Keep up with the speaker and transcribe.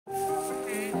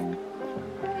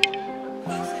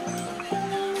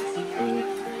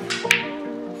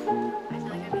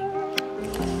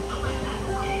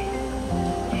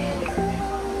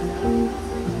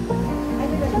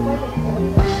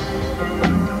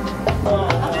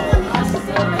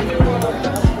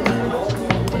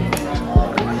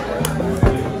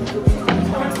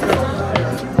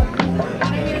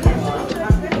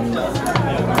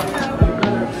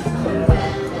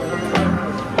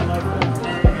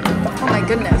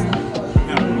goodness.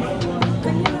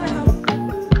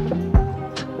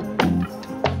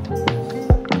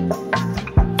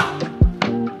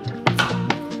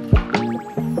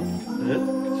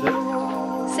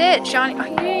 Sit, Shawnee. Oh,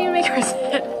 you didn't even make her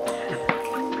sit.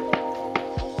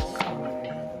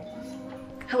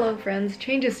 Hello friends,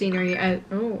 change of scenery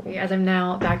as I'm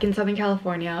now back in Southern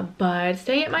California, but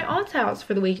staying at my aunt's house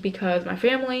for the week because my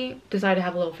family decided to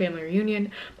have a little family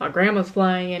reunion. My grandma's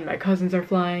flying in, my cousins are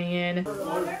flying in. Okay,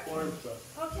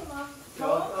 Mom.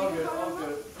 All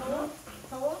good.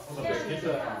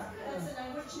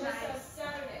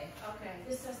 Saturday. Okay.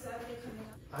 This is Saturday coming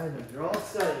up. I know, you're all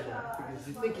excited now because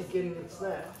you think he's getting a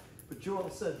snack, but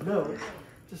Joelle said no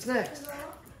to snacks.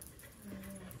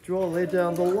 Joelle laid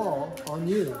down the law on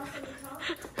you.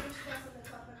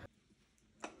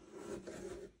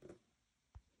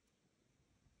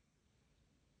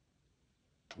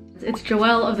 It's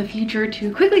Joelle of the future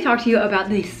to quickly talk to you about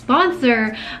the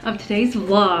sponsor of today's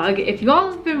vlog. If you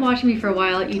all have been watching me for a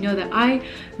while, you know that I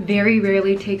very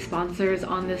rarely take sponsors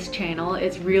on this channel.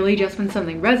 It's really just when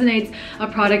something resonates, a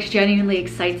product genuinely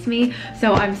excites me.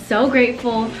 So I'm so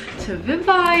grateful to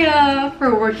Vivaya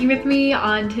for working with me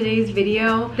on today's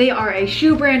video. They are a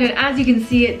shoe brand, and as you can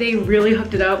see, they really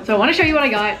hooked it up. So I want to show you what I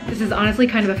got. This is honestly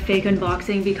kind of a fake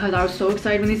unboxing because I was so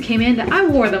excited when these came in that I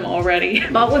wore them already.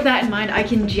 But with that in mind, I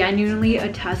can genuinely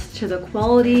attest to the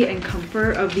quality and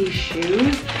comfort of these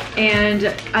shoes. And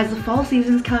as the fall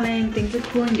season's coming, things are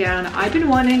cooling down, I've been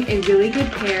wanting a really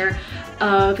good pair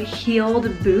of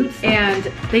heeled boots, and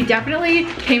they definitely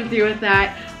came through with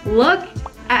that. Look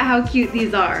at how cute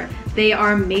these are. They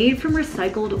are made from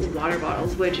recycled water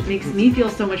bottles, which makes me feel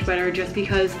so much better just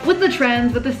because with the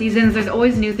trends, with the seasons, there's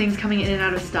always new things coming in and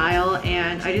out of style,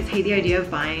 and I just hate the idea of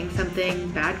buying something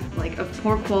bad, like of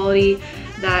poor quality,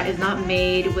 that is not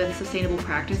made with sustainable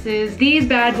practices. These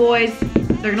bad boys,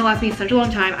 they're gonna last me such a long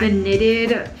time. The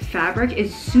knitted fabric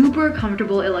is super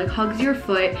comfortable. It like hugs your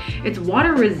foot. It's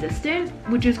water resistant,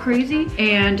 which is crazy.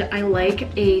 And I like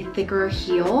a thicker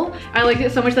heel. I liked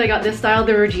it so much that I got this style,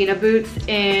 the Regina boots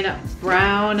in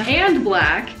brown and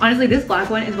black. Honestly, this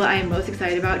black one is what I am most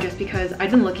excited about just because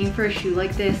I've been looking for a shoe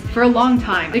like this for a long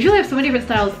time. They usually have so many different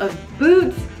styles of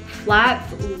boots,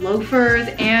 flats, loafers,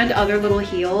 and other little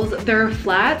heels. Their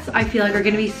flats, I feel like, are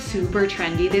gonna be super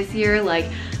trendy this year. Like,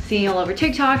 seeing all over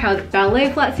TikTok how it's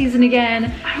ballet flat season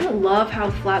again. I don't love how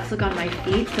flats look on my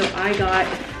feet, so I got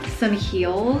some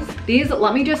heels. These,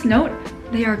 let me just note,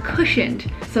 they are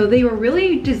cushioned. So they were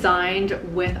really designed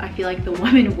with, I feel like, the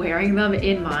women wearing them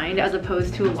in mind, as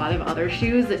opposed to a lot of other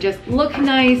shoes that just look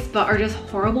nice but are just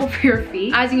horrible for your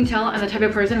feet. As you can tell, I'm the type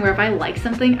of person where if I like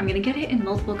something, I'm gonna get it in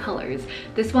multiple colors.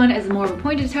 This one is more of a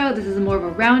pointed toe, this is more of a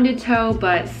rounded toe,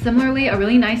 but similarly a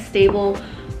really nice, stable,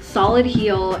 solid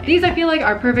heel. These I feel like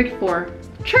are perfect for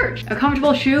church. A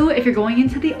comfortable shoe if you're going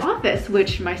into the office,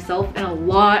 which myself and a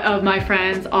lot of my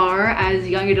friends are as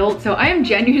young adults. So I am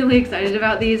genuinely excited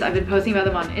about these. I've been posting about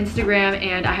them on Instagram,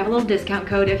 and I have a little discount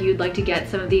code if you'd like to get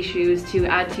some of these shoes to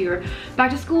add to your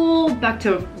back to school, back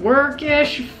to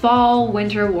work-ish, fall,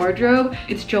 winter wardrobe.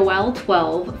 It's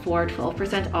Joelle12 for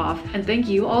 12% off. And thank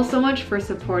you all so much for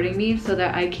supporting me so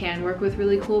that I can work with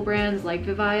really cool brands like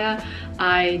Vivaya.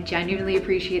 I genuinely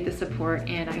appreciate the support,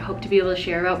 and I hope to be able to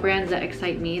share about brands that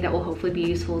excite me that will hopefully be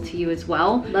useful to you as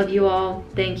well. Love you all,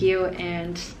 thank you,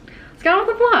 and let's get on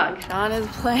with the vlog. John is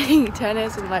playing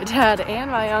tennis with my dad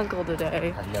and my uncle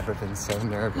today. I've never been so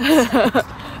nervous.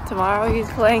 Tomorrow he's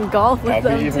playing golf with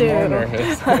them even too. More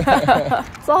nervous.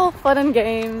 It's all fun and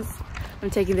games. I'm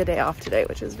taking the day off today,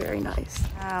 which is very nice.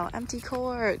 Wow, empty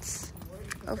courts.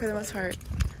 Oh, for the most part.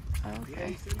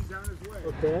 Okay.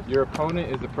 Your opponent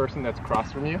is the person that's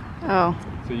across from you. Oh.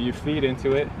 So you feed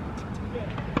into it.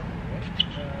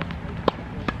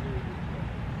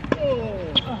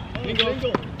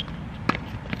 Bingo.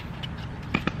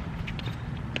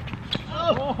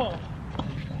 Oh.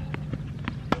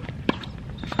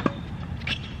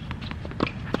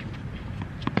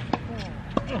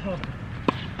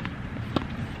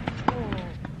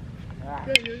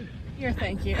 Here,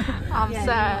 thank you. I'm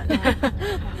sad.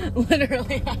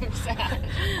 Literally, I'm sad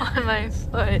on my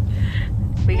foot.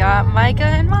 We got Micah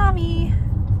and Mommy.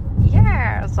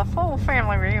 Yeah, it's a full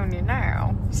family reunion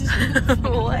now.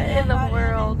 What in the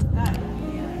world? I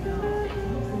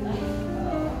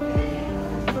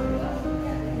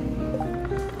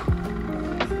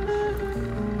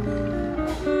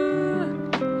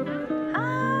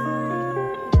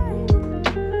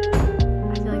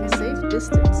feel like a safe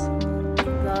distance.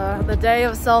 The day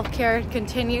of self-care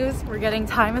continues. We're getting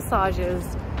Thai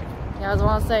massages. You guys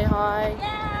want to say hi?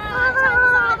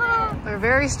 Yeah! They're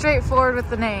very straightforward with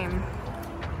the name.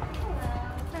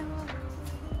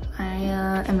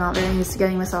 am not very used to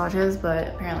getting massages, but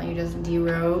apparently you just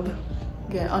derobe,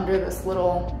 get under this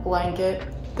little blanket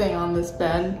thing on this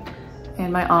bed.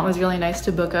 And my aunt was really nice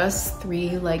to book us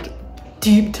 3 like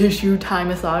deep tissue Thai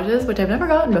massages, which I've never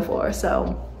gotten before,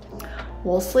 so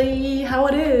we'll see how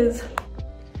it is.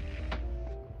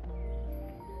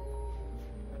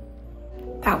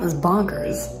 That was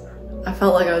bonkers. I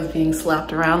felt like I was being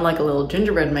slapped around like a little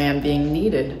gingerbread man being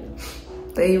kneaded.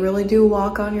 They really do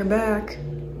walk on your back.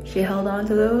 She held on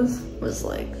to those, was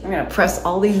like, I'm gonna press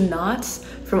all these knots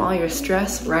from all your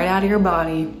stress right out of your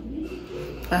body.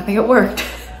 I think it worked.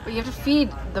 But you have to feed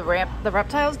the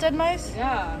reptiles dead mice?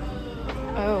 Yeah.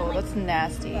 Oh, that's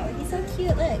nasty. Oh, he's so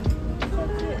cute, look.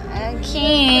 So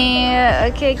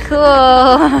cute. Okay,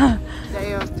 cool.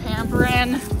 Day of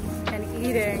pampering and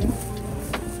eating.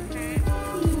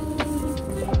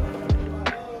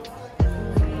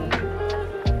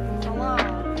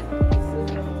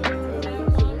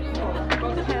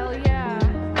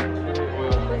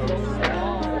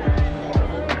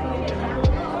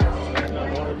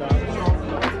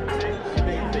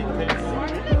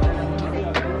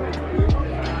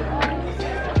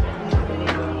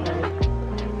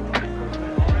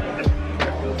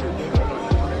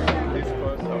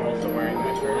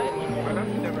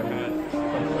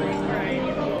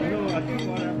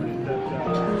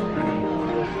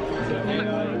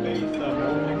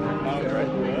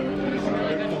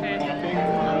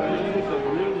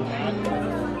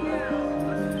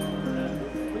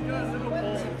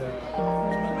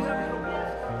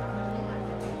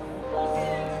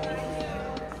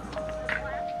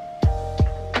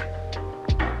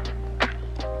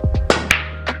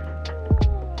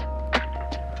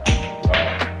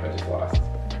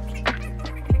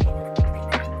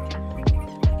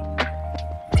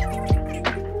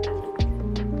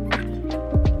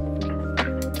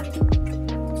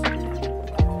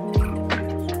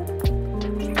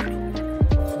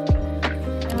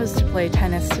 Play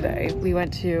tennis today. We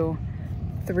went to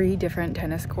 3 different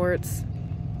tennis courts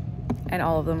and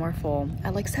all of them were full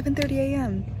at like 7:30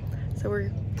 a.m. So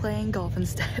we're playing golf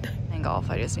instead. And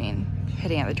golf, I just mean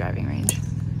hitting at the driving range.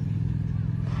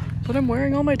 But I'm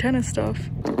wearing all my tennis stuff.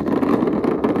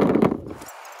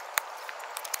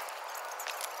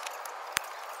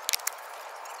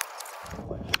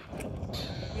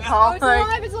 Oh, it's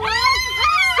alive! It's alive!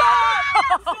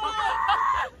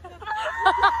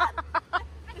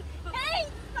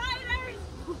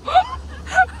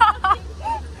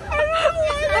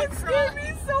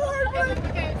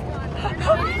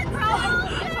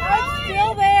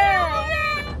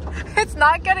 It's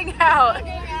not getting out.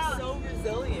 He's so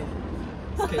resilient.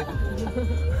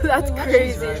 That's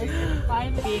crazy.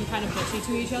 Being kind of bitchy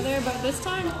to each other, but this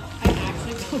time I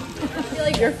actually feel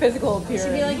like your physical appearance.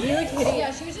 She'd be like really kidding.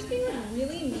 Yeah, she was just being like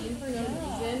really mean for no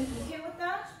reason. Okay with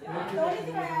that? The only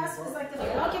thing I asked was like,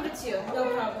 I'll give it to you.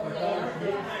 No problem.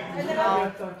 And then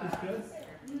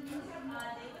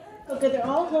okay, they're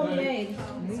all homemade.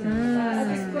 At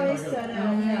this place that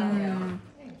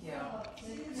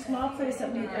small place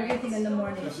that made everything in the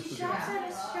morning. She shops at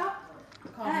a shop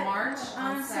called March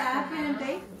on Saturday and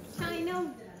Bay. County,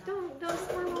 no, don't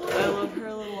squirm away. I love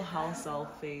her little house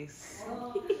elf face.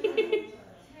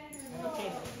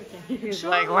 Okay. He's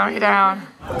like, let me down.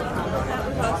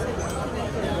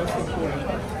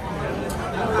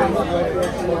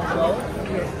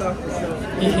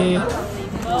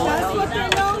 That's what they're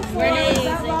known for.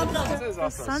 The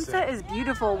sunset is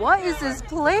beautiful. What is this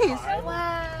place?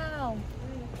 Wow.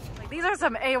 These are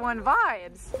some A1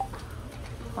 vibes.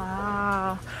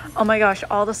 Wow. Oh my gosh,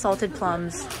 all the salted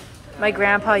plums. My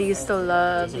grandpa used to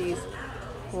love these.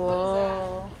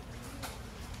 Whoa.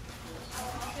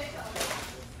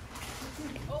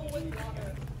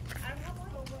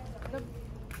 The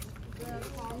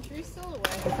palm tree's still away.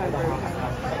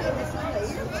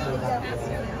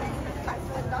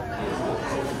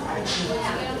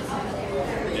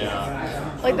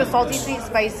 Like the salty, sweet,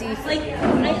 spicy. Like,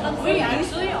 we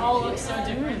actually all look so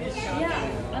different.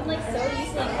 Yeah, I'm like so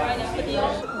used to like growing up with you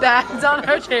all. That's on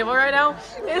our table right now.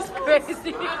 It's crazy.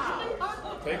 We just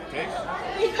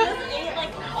ate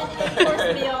like an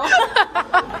 8-course meal.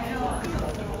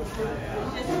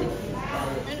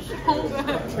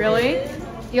 Really?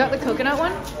 You got the coconut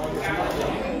one?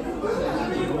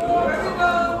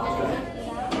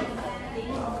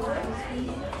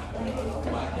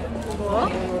 Cool.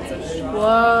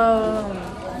 Whoa.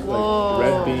 Whoa.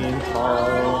 Red bean,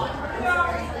 taro.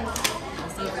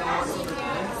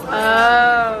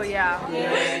 Oh, yeah.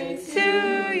 Yay to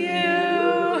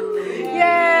you.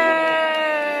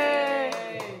 Yay.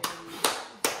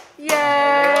 Yay.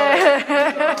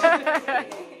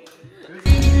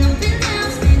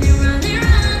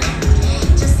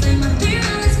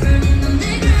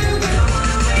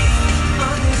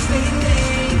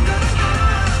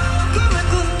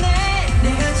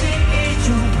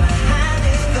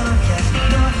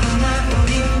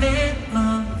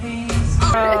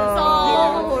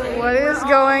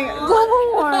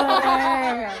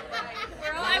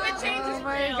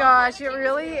 gosh, it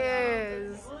really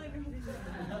is.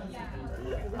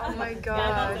 Oh my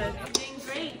god. You're doing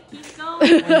great. Keep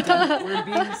going. We're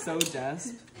being so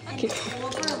desperate.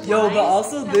 Yo, but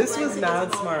also this was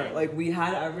mad smart. Like we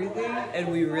had everything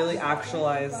and we really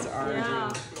actualized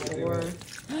our dream.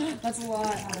 That's a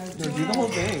lot. No, do the whole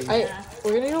thing.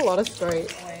 We're gonna need a lot of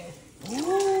Sprite.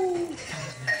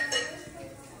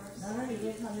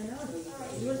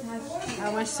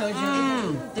 How much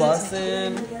soju?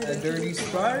 Bussin', a dirty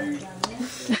Sprite.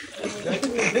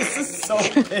 This is so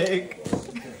big.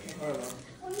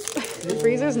 The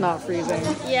freezer's not freezing.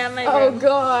 Yeah, my Oh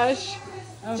gosh.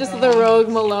 Just the Rogue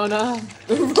Malona.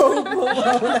 The rogue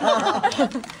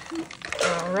Malona.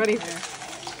 Oh, ready.